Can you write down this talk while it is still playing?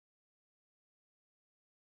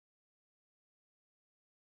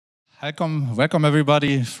Welcome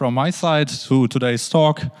everybody from my side to today's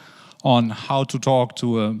talk on how to talk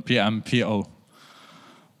to a PM/PO.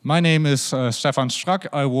 My name is Stephan Strack.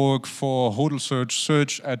 I work for Hotel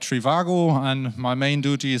Search at Trivago, and my main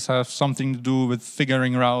duties have something to do with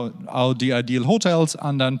figuring out the ideal hotels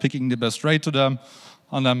and then picking the best rate to them,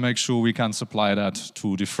 and then make sure we can supply that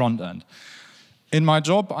to the front end. In my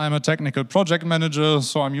job, I'm a technical project manager,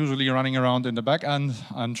 so I'm usually running around in the back end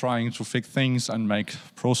and trying to fix things and make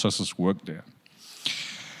processes work there.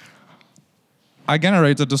 I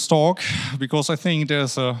generated this talk because I think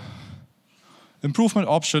there's an improvement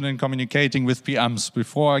option in communicating with PMs.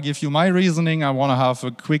 Before I give you my reasoning, I want to have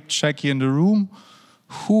a quick check here in the room.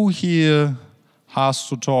 Who here has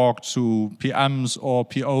to talk to PMs or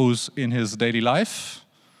POs in his daily life?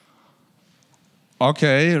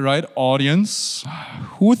 Okay, right, audience.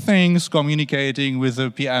 Who thinks communicating with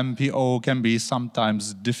a PM/PO can be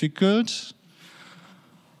sometimes difficult?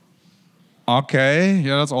 Okay,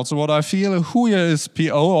 yeah, that's also what I feel. Who here is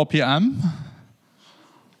PO or PM?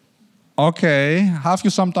 Okay, have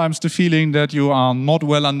you sometimes the feeling that you are not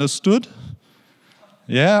well understood?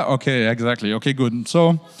 Yeah, okay, exactly, okay, good.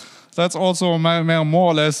 So that's also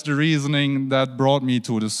more or less the reasoning that brought me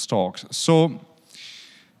to this talk. So,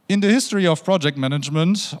 in the history of project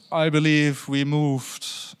management, I believe we moved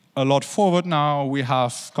a lot forward now. We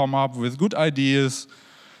have come up with good ideas.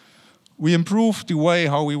 We improved the way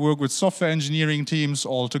how we work with software engineering teams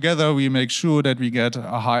altogether. We make sure that we get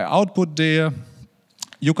a high output there.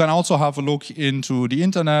 You can also have a look into the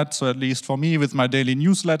internet. So at least for me, with my daily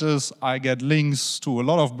newsletters, I get links to a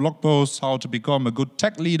lot of blog posts, how to become a good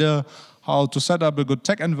tech leader, how to set up a good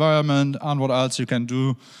tech environment, and what else you can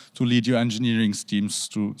do to lead your engineering teams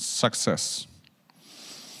to success.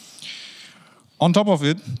 On top of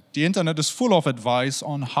it, the internet is full of advice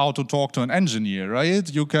on how to talk to an engineer,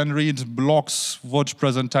 right? You can read blogs, watch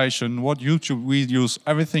presentation, watch YouTube videos,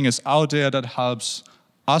 everything is out there that helps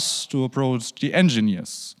us to approach the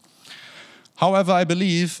engineers. However, I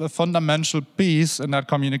believe a fundamental piece in that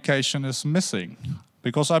communication is missing.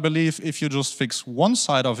 Because I believe if you just fix one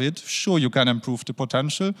side of it, sure, you can improve the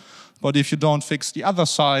potential. But if you don't fix the other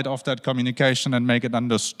side of that communication and make it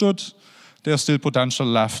understood, there's still potential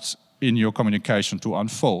left in your communication to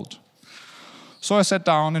unfold. So I sat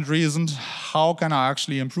down and reasoned, how can I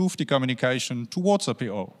actually improve the communication towards a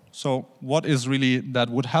PO? So what is really that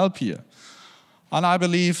would help here? And I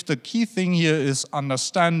believe the key thing here is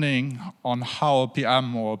understanding on how a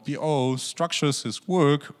PM or a PO structures his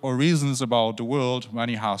work or reasons about the world when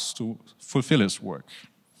he has to fulfill his work.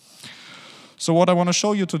 So what I want to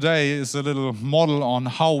show you today is a little model on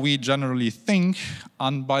how we generally think,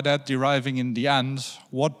 and by that deriving in the end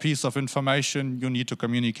what piece of information you need to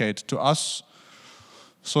communicate to us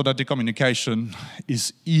so that the communication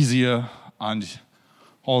is easier and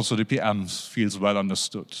also the PM feels well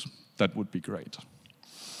understood. That would be great.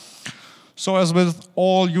 So as with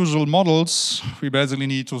all usual models, we basically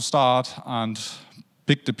need to start and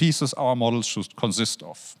pick the pieces our model should consist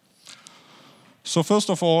of. So first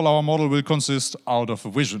of all, our model will consist out of a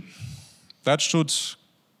vision. That should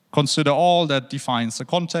consider all that defines the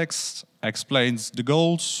context, explains the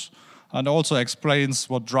goals, and also explains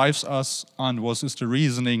what drives us and what is the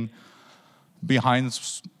reasoning behind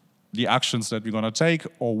the actions that we're going to take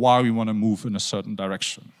or why we want to move in a certain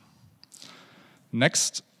direction.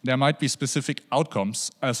 Next, there might be specific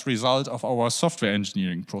outcomes as a result of our software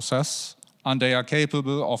engineering process, and they are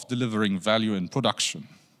capable of delivering value in production.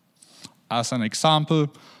 As an example,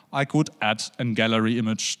 I could add a gallery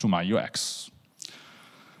image to my UX.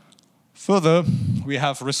 Further, we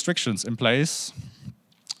have restrictions in place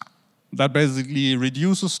that basically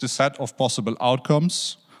reduces the set of possible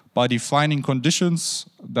outcomes by defining conditions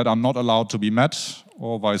that are not allowed to be met,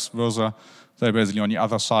 or vice versa. They basically, on the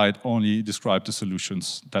other side, only describe the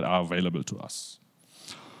solutions that are available to us.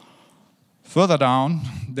 Further down,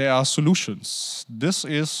 there are solutions. This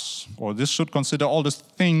should consider all the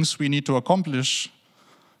things we need to accomplish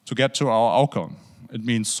to get to our outcome. It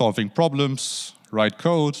means solving problems, write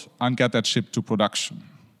code, and get that shipped to production.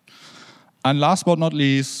 And last but not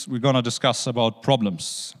least, we're going to discuss about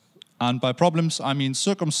problems. And by problems, I mean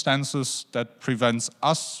circumstances that prevents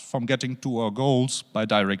us from getting to our goals by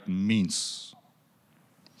direct means.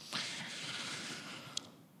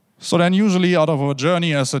 So then usually out of our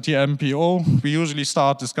journey as a PM/PO, we usually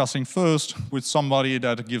start discussing first with somebody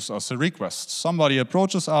that gives us a request. Somebody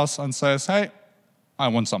approaches us and says, hey, I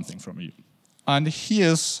want something from you. And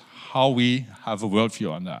here's how we have a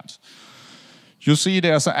worldview on that. You see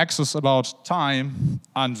there's an axis about time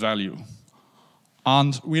and value.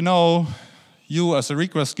 And we know you as a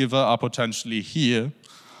request giver are potentially here.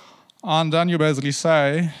 And then you basically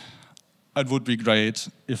say, it would be great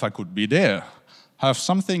if I could be there. Have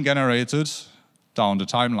something generated down the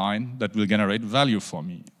timeline that will generate value for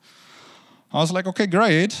me. I was like, okay,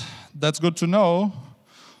 great, that's good to know.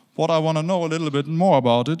 What I want to know a little bit more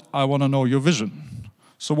about it, I want to know your vision.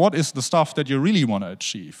 So what is the stuff that you really want to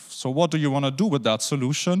achieve? So what do you want to do with that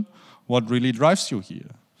solution? What really drives you here?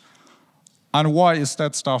 And why is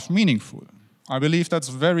that stuff meaningful? I believe that's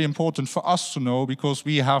very important for us to know because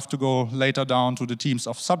we have to go later down to the teams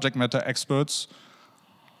of subject matter experts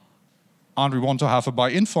and we want to have a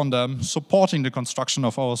buy-in from them, supporting the construction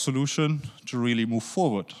of our solution to really move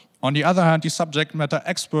forward. On the other hand, the subject matter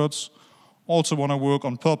experts also want to work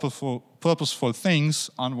on purposeful things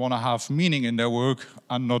and want to have meaning in their work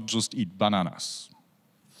and not just eat bananas.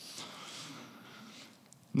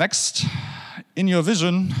 Next, in your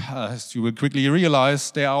vision, as you will quickly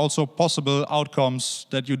realize, there are also possible outcomes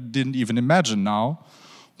that you didn't even imagine now.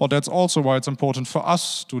 But that's also why it's important for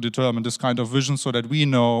us to determine this kind of vision so that we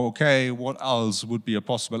know, okay, what else would be a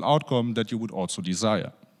possible outcome that you would also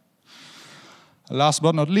desire. Last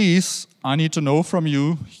but not least, I need to know from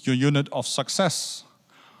you your unit of success.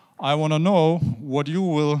 I want to know what you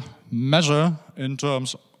will measure in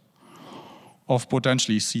terms of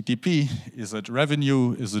potentially CTP. Is it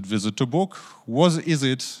revenue? Is it visit to book? What is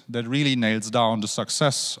it that really nails down the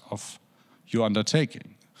success of your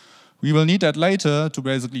undertaking? We will need that later to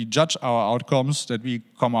basically judge our outcomes that we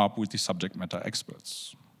come up with the subject matter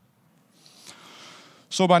experts.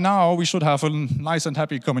 So by now, we should have a nice and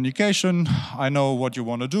happy communication. I know what you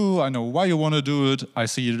want to do. I know why you want to do it. I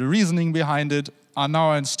see the reasoning behind it. And now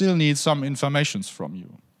I still need some information from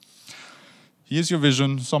you. Here's your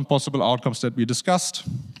vision, some possible outcomes that we discussed.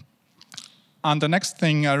 And the next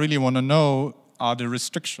thing I really want to know are the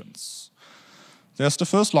restrictions. There's the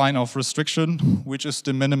first line of restriction, which is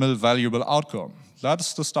the minimal valuable outcome.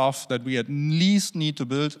 That's the stuff that we at least need to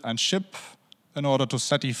build and ship in order to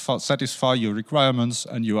satisfy your requirements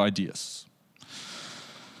and your ideas.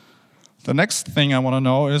 The next thing I want to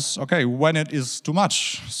know is, okay, when it is too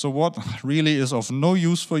much. So what really is of no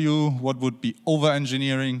use for you, what would be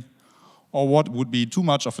over-engineering, or what would be too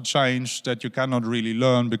much of a change that you cannot really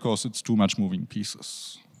learn because it's too much moving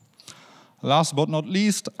pieces. Last but not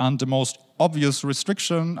least, and the most obvious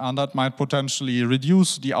restriction, and that might potentially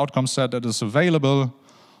reduce the outcome set that is available,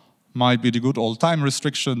 might be the good old time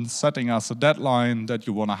restriction, setting us a deadline that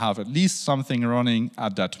you want to have at least something running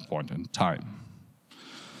at that point in time.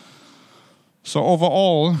 So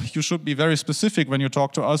overall, you should be very specific when you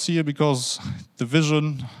talk to us here because the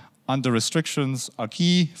vision and the restrictions are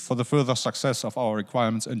key for the further success of our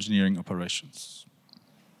requirements engineering operations.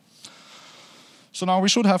 So now we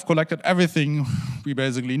should have collected everything we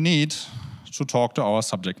basically need to talk to our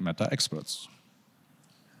subject matter experts.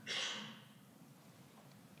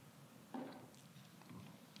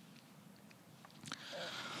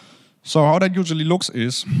 So how that usually looks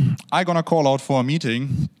is, I'm gonna call out for a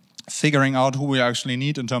meeting, figuring out who we actually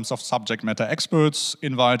need in terms of subject matter experts,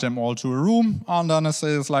 invite them all to a room, and then I say,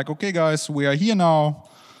 it's like, okay guys, we are here now.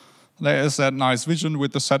 There is that nice vision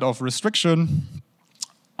with the set of restriction,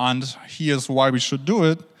 and here's why we should do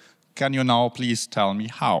it. Can you now please tell me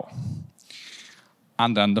how?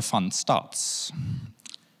 And then the fun starts.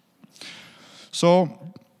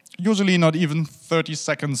 So, usually not even 30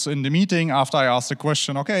 seconds in the meeting after I ask the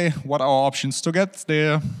question, okay, what are our options to get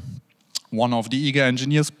there? One of the eager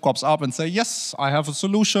engineers pops up and says, yes, I have a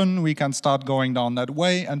solution, we can start going down that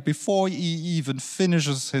way. And before he even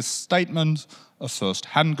finishes his statement, a first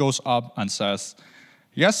hand goes up and says,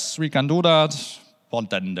 yes, we can do that, but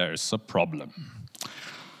then there's a problem.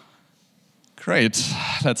 Great,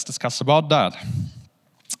 let's discuss about that.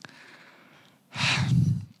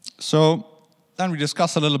 So then we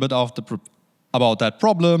discuss a little bit about that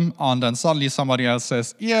problem, and then suddenly somebody else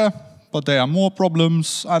says, yeah, but there are more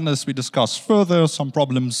problems, and as we discuss further, some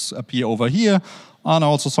problems appear over here, and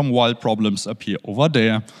also some wild problems appear over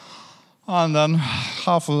there. And then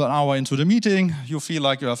half an hour into the meeting, you feel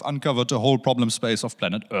like you have uncovered the whole problem space of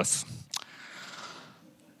planet Earth.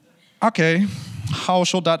 Okay, how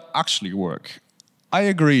should that actually work? I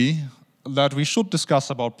agree that we should discuss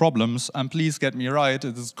about problems, and please get me right,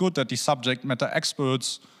 it is good that the subject matter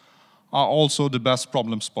experts are also the best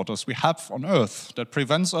problem spotters we have on Earth. That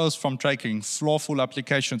prevents us from taking flawful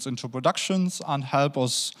applications into productions and help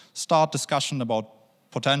us start discussion about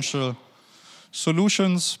potential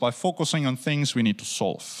solutions by focusing on things we need to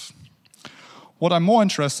solve. What I'm more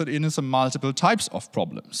interested in is the multiple types of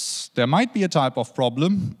problems. There might be a type of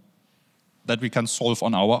problem that we can solve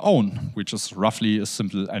on our own, which is roughly a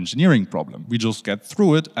simple engineering problem. We just get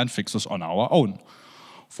through it and fix it on our own.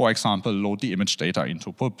 For example, load the image data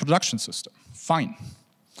into a production system. Fine.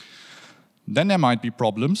 Then there might be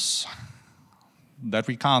problems that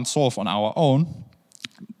we can't solve on our own,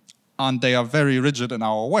 and they are very rigid in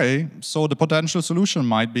our way, so the potential solution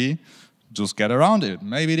might be just get around it.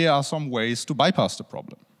 Maybe there are some ways to bypass the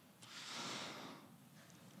problem.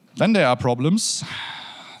 Then there are problems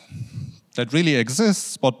that really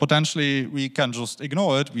exist, but potentially we can just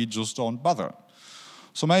ignore it, we just don't bother.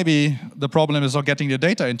 So maybe the problem is not getting the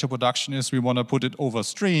data into production is we want to put it over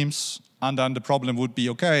streams, and then the problem would be,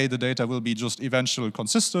 okay, the data will be just eventually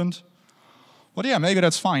consistent. But yeah, maybe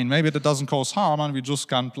that's fine. Maybe that doesn't cause harm, and we just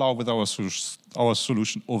can plow with our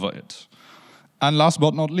solution over it. And last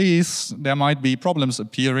but not least, there might be problems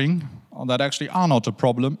appearing that actually are not a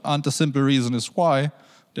problem, and the simple reason is why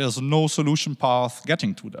there's no solution path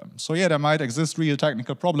getting to them. So yeah, there might exist real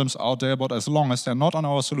technical problems out there, but as long as they're not on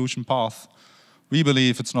our solution path, we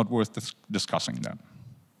believe it's not worth discussing them.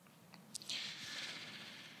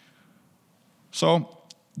 So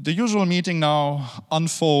the usual meeting now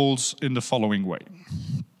unfolds in the following way.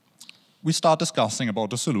 We start discussing about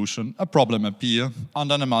the solution, a problem appears,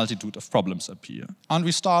 and then a multitude of problems appear. And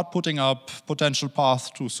we start putting up potential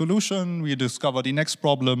paths to solution, we discover the next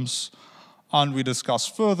problems, and we discuss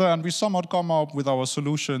further, and we somewhat come up with our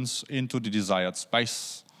solutions into the desired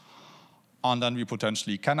space. And then we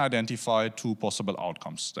potentially can identify 2 possible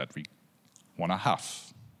outcomes that we want to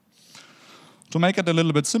have. To make it a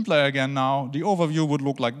little bit simpler again now, the overview would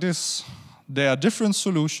look like this. There are different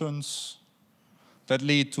solutions that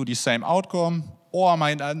lead to the same outcome, or I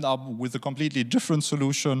might end up with a completely different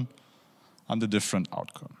solution and a different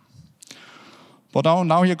outcome. But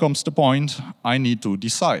now here comes the point, I need to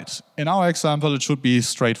decide. In our example, it should be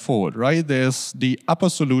straightforward, right? There's the upper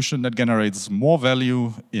solution that generates more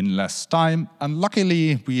value in less time, and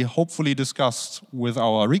luckily, we hopefully discussed with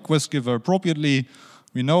our request giver appropriately.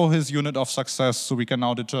 We know his unit of success, so we can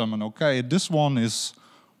now determine, okay, this one is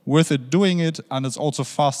worth it doing it, and it's also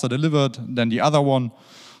faster delivered than the other one.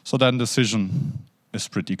 So then the decision is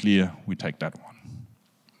pretty clear. We take that one.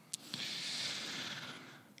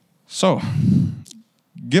 So,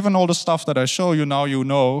 given all the stuff that I show you now, you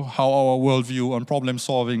know how our worldview on problem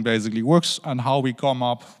solving basically works and how we come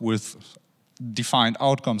up with defined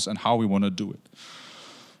outcomes and how we want to do it.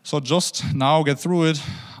 So just now get through it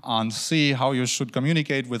and see how you should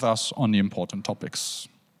communicate with us on the important topics.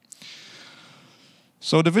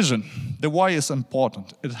 So the vision, the why is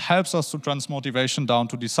important. It helps us to transfer motivation down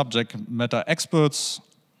to the subject matter experts,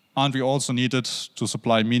 and we also need it to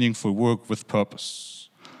supply meaningful work with purpose.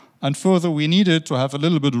 And further, we need it to have a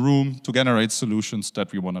little bit of room to generate solutions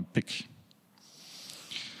that we want to pick.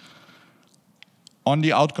 On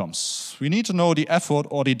the outcomes, we need to know the effort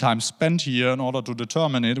or the time spent here in order to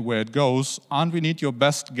determine it, where it goes, and we need your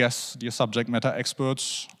best guess, dear subject matter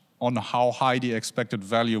experts, on how high the expected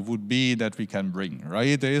value would be that we can bring,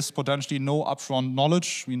 right? There is potentially no upfront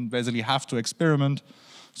knowledge. We basically have to experiment,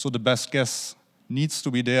 so the best guess needs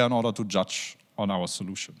to be there in order to judge on our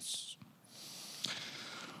solutions.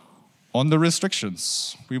 On the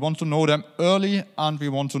restrictions, we want to know them early and we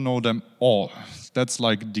want to know them all. That's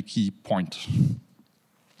like the key point.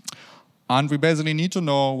 And we basically need to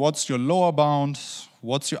know what's your lower bound,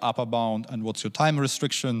 what's your upper bound, and what's your time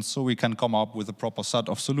restrictions, so we can come up with a proper set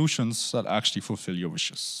of solutions that actually fulfill your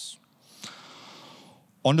wishes.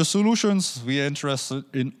 On the solutions, we are interested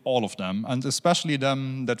in all of them, and especially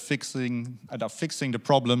them that are fixing the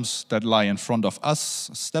problems that lie in front of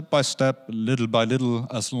us, step by step, little by little,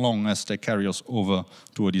 as long as they carry us over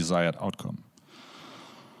to a desired outcome.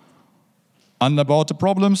 And about the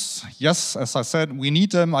problems, yes, as I said, we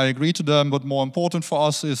need them, I agree to them, but more important for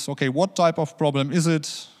us is, okay, what type of problem is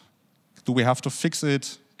it? Do we have to fix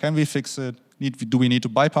it? Can we fix it? Do we need to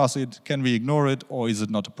bypass it? Can we ignore it, or is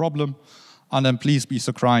it not a problem? And then please be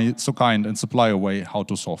so kind and supply a way how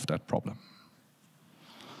to solve that problem.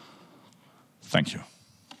 Thank you.